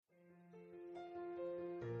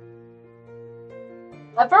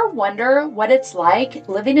Ever wonder what it's like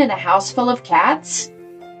living in a house full of cats?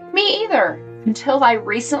 Me either, until I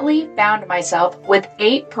recently found myself with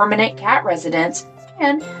 8 permanent cat residents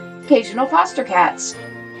and occasional foster cats.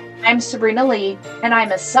 I'm Sabrena Lea, and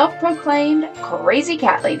I'm a self-proclaimed crazy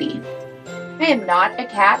cat lady. I am not a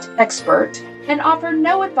cat expert and offer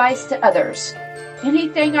no advice to others.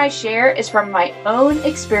 Anything I share is from my own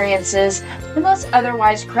experiences unless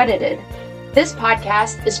otherwise credited. This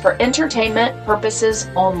podcast is for entertainment purposes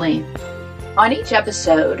only. On each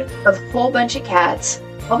episode of Whole Bunch of Cats,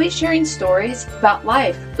 I'll be sharing stories about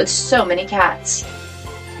life with so many cats.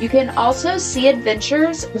 You can also see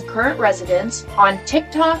adventures of current residents on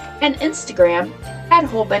TikTok and Instagram at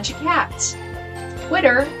Whole Bunch of Cats.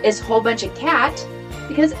 Twitter is Whole Bunch of Cat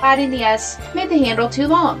because adding the S made the handle too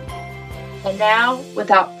long. And now,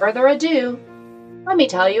 without further ado, let me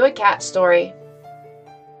tell you a cat story.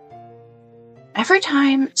 Every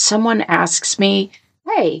time someone asks me,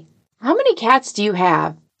 "Hey, how many cats do you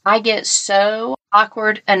have?" I get so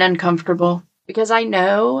awkward and uncomfortable because I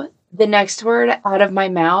know the next word out of my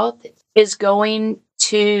mouth is going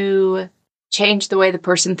to change the way the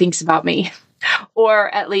person thinks about me. Or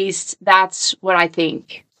at least that's what I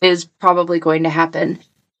think is probably going to happen.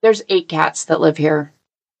 There's 8 cats that live here.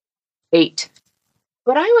 8.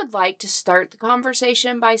 But I would like to start the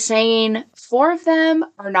conversation by saying 4 of them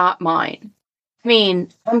are not mine. I mean,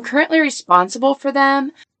 I'm currently responsible for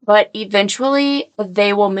them, but eventually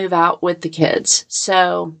they will move out with the kids.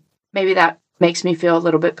 So maybe that makes me feel a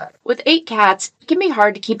little bit better. With 8 cats, it can be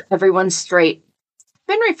hard to keep everyone straight. I've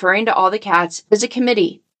been referring to all the cats as a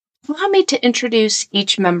committee. Allow me to introduce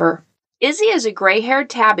each member. Izzy is a gray-haired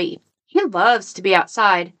tabby. He loves to be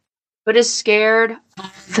outside, but is scared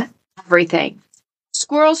of everything.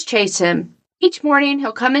 Squirrels chase him. Each morning,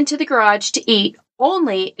 he'll come into the garage to eat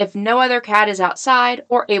only if no other cat is outside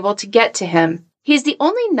or able to get to him. He's the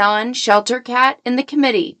only non-shelter cat in the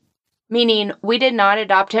committee, meaning we did not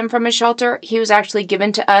adopt him from a shelter. He was actually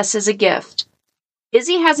given to us as a gift.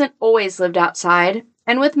 Izzy hasn't always lived outside,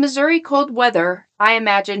 and with Missouri cold weather, I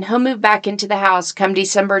imagine he'll move back into the house come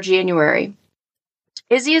December, January.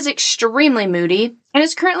 Izzy is extremely moody and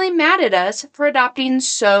is currently mad at us for adopting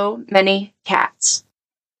so many cats.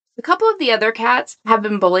 A couple of the other cats have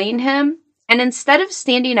been bullying him, and instead of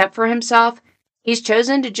standing up for himself, he's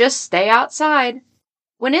chosen to just stay outside.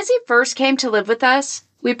 When Izzy first came to live with us,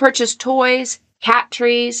 we purchased toys, cat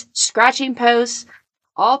trees, scratching posts,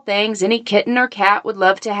 all things any kitten or cat would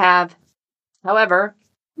love to have. However,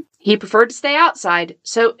 he preferred to stay outside,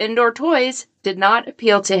 so indoor toys did not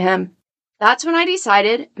appeal to him. That's when I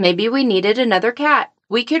decided maybe we needed another cat.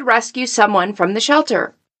 We could rescue someone from the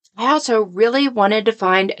shelter. I also really wanted to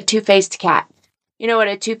find a two-faced cat. You know what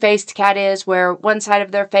a two-faced cat is, where one side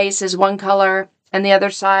of their face is one color and the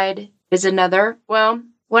other side is another? Well,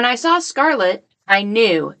 when I saw Scarlet, I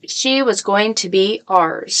knew she was going to be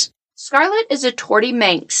ours. Scarlet is a tortie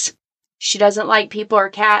Manx. She doesn't like people or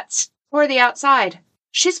cats or the outside.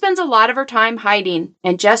 She spends a lot of her time hiding,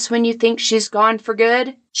 and just when you think she's gone for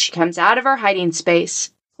good, she comes out of her hiding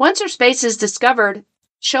space. Once her space is discovered,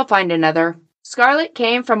 she'll find another. Scarlet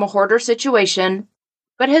came from a hoarder situation,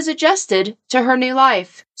 but has adjusted to her new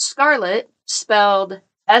life. Scarlet, spelled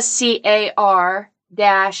SCAR-LIT,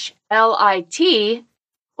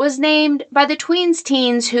 was named by the tweens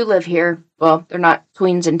teens who live here. Well, they're not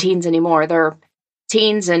tweens and teens anymore. They're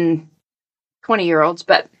teens and 20-year-olds,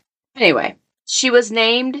 but anyway. She was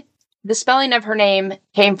named, the spelling of her name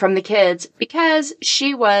came from the kids because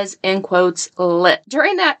she was, in quotes, lit.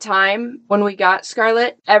 During that time, when we got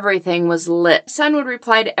Scarlet, everything was lit. Son would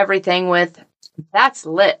reply to everything with, "That's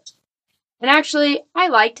lit." And actually, I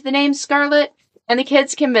liked the name Scarlet, and the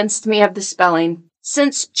kids convinced me of the spelling.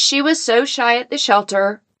 Since she was so shy at the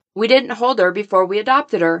shelter, we didn't hold her before we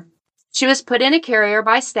adopted her. She was put in a carrier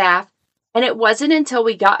by staff, and it wasn't until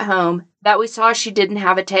we got home that we saw she didn't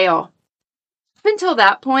have a tail. Up until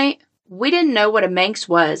that point, we didn't know what a Manx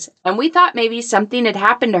was, and we thought maybe something had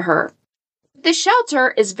happened to her. The shelter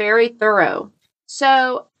is very thorough,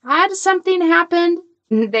 so had something happened,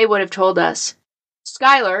 they would have told us.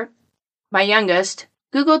 Skylar, my youngest,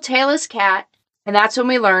 Googled tailless cat, and that's when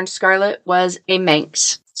we learned Scarlet was a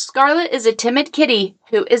Manx. Scarlet is a timid kitty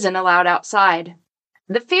who isn't allowed outside.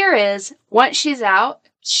 The fear is, once she's out,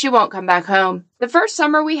 she won't come back home. The first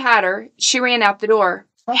summer we had her, she ran out the door.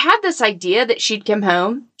 I had this idea that she'd come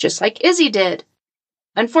home, just like Izzy did.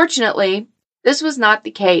 Unfortunately, this was not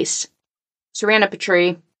the case. She ran up a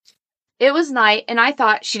tree. It was night, and I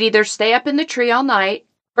thought she'd either stay up in the tree all night,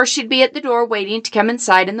 or she'd be at the door waiting to come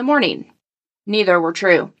inside in the morning. Neither were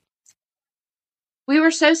true. We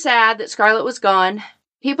were so sad that Scarlet was gone,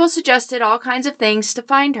 People suggested all kinds of things to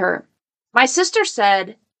find her. My sister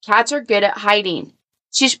said cats are good at hiding.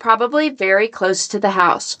 She's probably very close to the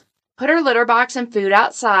house. Put her litter box and food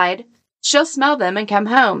outside. She'll smell them and come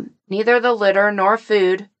home. Neither the litter nor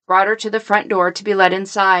food brought her to the front door to be let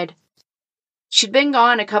inside. She'd been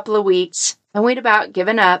gone a couple of weeks, and we'd about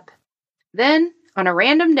given up. Then, on a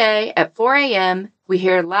random day at 4 a.m., we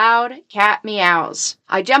hear loud cat meows.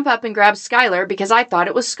 I jump up and grab Skylar because I thought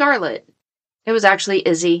it was Scarlet. It was actually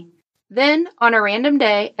Izzy. Then, on a random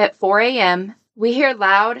day at 4 a.m., we hear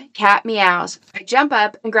loud cat meows. I jump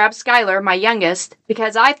up and grab Skylar, my youngest,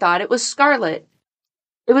 because I thought it was Scarlet.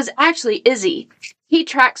 It was actually Izzy. He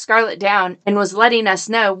tracked Scarlet down and was letting us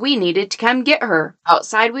know we needed to come get her.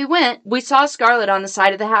 Outside we went. We saw Scarlet on the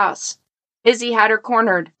side of the house. Izzy had her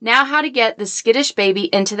cornered. Now how to get the skittish baby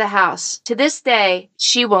into the house. To this day,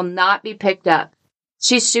 she will not be picked up.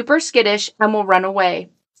 She's super skittish and will run away.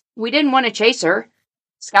 We didn't want to chase her.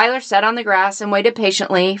 Skylar sat on the grass and waited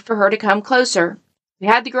patiently for her to come closer. We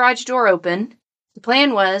had the garage door open. The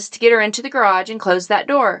plan was to get her into the garage and close that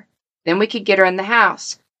door. Then we could get her in the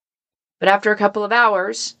house. But after a couple of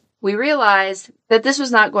hours, we realized that this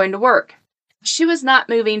was not going to work. She was not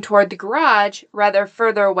moving toward the garage, rather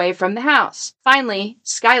further away from the house. Finally,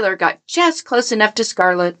 Skylar got just close enough to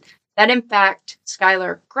Scarlet that, in fact,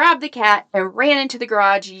 Skylar grabbed the cat and ran into the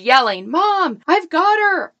garage yelling, "Mom, I've got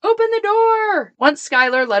her! Open the door!" Once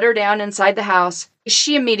Skylar let her down inside the house,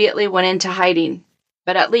 she immediately went into hiding.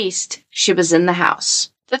 But at least she was in the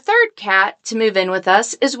house. The third cat to move in with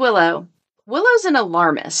us is Willow. Willow's an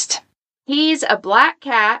alarmist. He's a black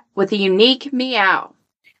cat with a unique meow.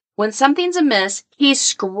 When something's amiss, he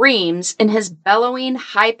screams in his bellowing,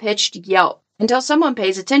 high-pitched yelp until someone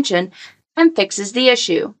pays attention and fixes the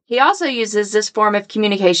issue. He also uses this form of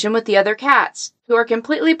communication with the other cats, who are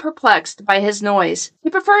completely perplexed by his noise. He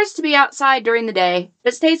prefers to be outside during the day,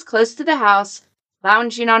 but stays close to the house,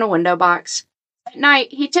 lounging on a window box. At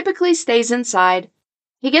night, he typically stays inside.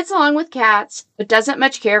 He gets along with cats, but doesn't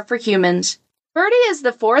much care for humans. Birdie is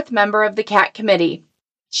the fourth member of the cat committee.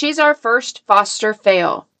 She's our first foster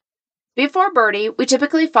fail. Before Birdie, we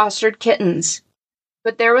typically fostered kittens,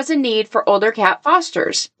 but there was a need for older cat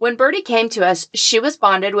fosters. When Birdie came to us, she was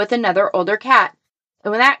bonded with another older cat,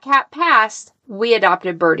 and when that cat passed, we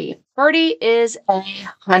adopted Birdie. Birdie is a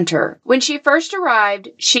hunter. When she first arrived,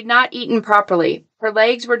 she'd not eaten properly. Her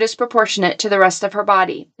legs were disproportionate to the rest of her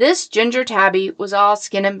body. This ginger tabby was all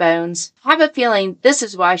skin and bones. I have a feeling this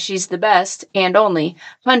is why she's the best, and only,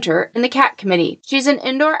 hunter in the cat committee. She's an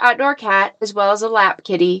indoor-outdoor cat as well as a lap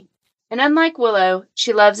kitty, and unlike Willow,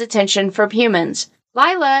 she loves attention from humans.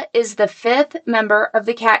 Lila is the fifth member of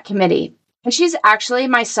the cat committee, and she's actually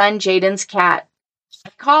my son Jaden's cat. I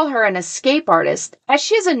call her an escape artist, as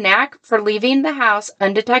she has a knack for leaving the house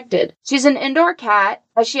undetected. She's an indoor cat,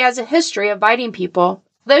 as she has a history of biting people.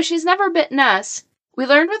 Though she's never bitten us, we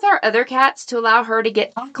learned with our other cats to allow her to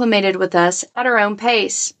get acclimated with us at her own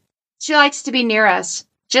pace. She likes to be near us,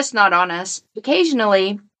 just not on us.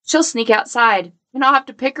 Occasionally, she'll sneak outside, and I'll have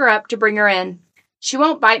to pick her up to bring her in. She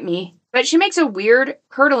won't bite me, but she makes a weird,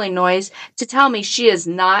 curdling noise to tell me she is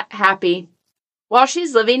not happy. While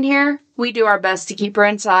she's living here, we do our best to keep her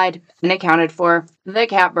inside and accounted for. The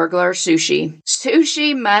cat burglar, Sushi.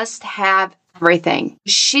 Sushi must have everything.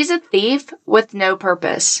 She's a thief with no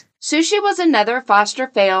purpose. Sushi was another foster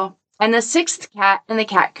fail and the sixth cat in the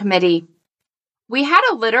cat committee. We had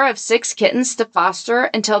a litter of 6 kittens to foster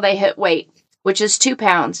until they hit weight, which is 2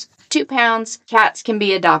 pounds. 2 pounds, cats can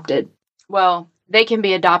be adopted. Well, they can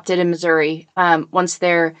be adopted in Missouri once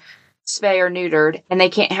they're spay or neutered, and they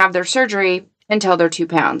can't have their surgery until they're 2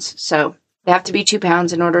 pounds. So they have to be 2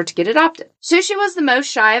 pounds in order to get adopted. Sushi was the most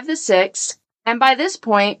shy of the 6, and by this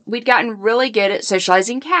point, we'd gotten really good at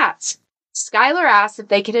socializing cats. Skylar asked if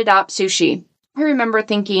they could adopt Sushi. I remember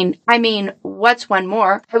thinking, what's one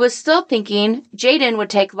more? I was still thinking Jaden would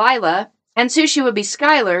take Lila, and Sushi would be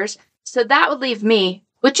Skylar's, so that would leave me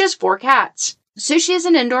with just 4 cats. Sushi is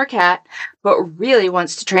an indoor cat, but really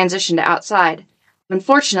wants to transition to outside.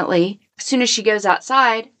 Unfortunately, as soon as she goes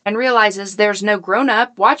outside and realizes there's no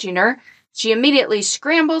grown-up watching her, she immediately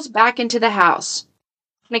scrambles back into the house.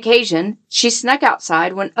 On occasion, she snuck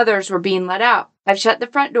outside when others were being let out. I've shut the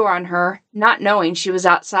front door on her, not knowing she was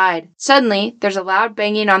outside. Suddenly, there's a loud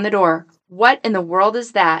banging on the door. What in the world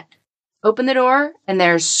is that? Open the door, and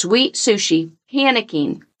there's sweet Sushi,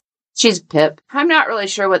 panicking. She's a pip. I'm not really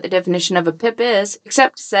sure what the definition of a pip is,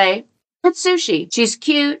 except to say, it's Sushi. She's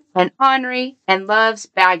cute and ornery and loves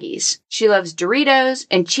baggies. She loves Doritos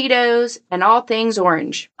and Cheetos and all things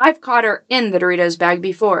orange. I've caught her in the Doritos bag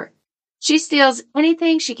before. She steals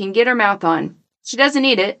anything she can get her mouth on. She doesn't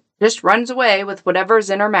eat it, just runs away with whatever's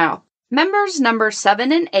in her mouth. Members number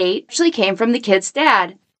 7 and 8 actually came from the kid's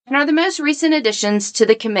dad and are the most recent additions to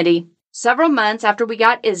the committee. Several months after we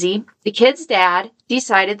got Izzy, the kid's dad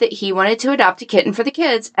decided that he wanted to adopt a kitten for the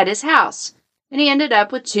kids at his house, and he ended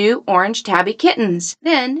up with 2 orange tabby kittens.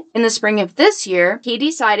 Then, in the spring of this year, he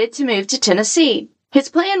decided to move to Tennessee. His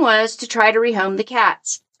plan was to try to rehome the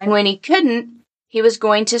cats, and when he couldn't, he was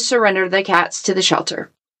going to surrender the cats to the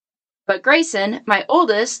shelter. But Grayson, my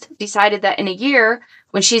oldest, decided that in a year,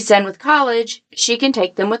 when she's done with college, she can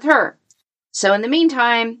take them with her. So in the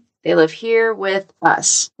meantime, they live here with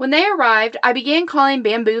us. When they arrived, I began calling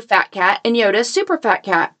Bamboo Fat Cat and Yoda Super Fat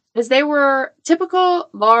Cat, as they were typical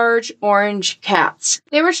large orange cats.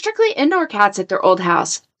 They were strictly indoor cats at their old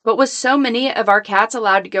house, but with so many of our cats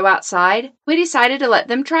allowed to go outside, we decided to let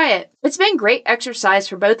them try it. It's been great exercise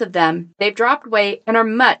for both of them. They've dropped weight and are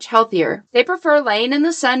much healthier. They prefer laying in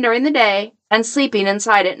the sun during the day and sleeping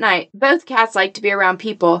inside at night. Both cats like to be around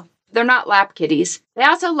people. They're not lap kitties. They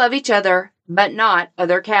also love each other, but not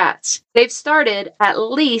other cats. They've started at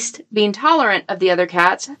least being tolerant of the other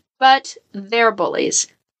cats, but they're bullies.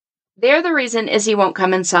 They're the reason Izzy won't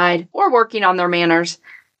come inside or working on their manners.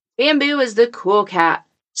 Bamboo is the cool cat.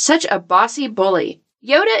 Such a bossy bully.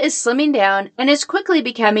 Yoda is slimming down and is quickly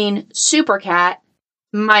becoming Super Cat,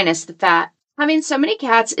 minus the fat. Having so many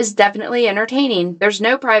cats is definitely entertaining. There's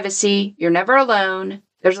no privacy, you're never alone,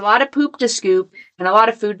 there's a lot of poop to scoop, and a lot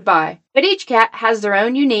of food to buy. But each cat has their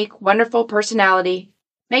own unique, wonderful personality,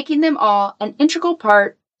 making them all an integral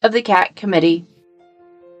part of the cat committee.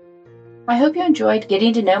 I hope you enjoyed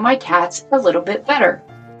getting to know my cats a little bit better.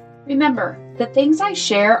 Remember, the things I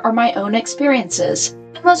share are my own experiences,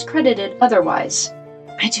 unless credited otherwise.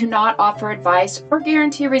 I do not offer advice or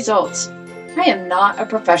guarantee results. I am not a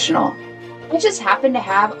professional. I just happen to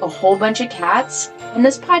have a whole bunch of cats, and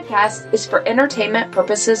this podcast is for entertainment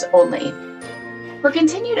purposes only. For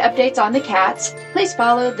continued updates on the cats, please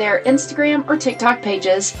follow their Instagram or TikTok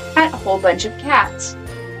pages at Whole Bunch of Cats,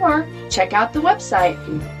 or check out the website,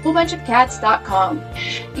 wholebunchofcats.com.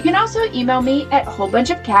 You can also email me at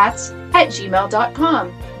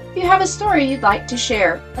wholebunchofcats@gmail.com if you have a story you'd like to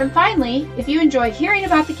share. And finally, if you enjoy hearing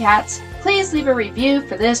about the cats, please leave a review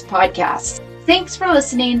for this podcast. Thanks for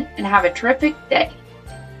listening and have a terrific day.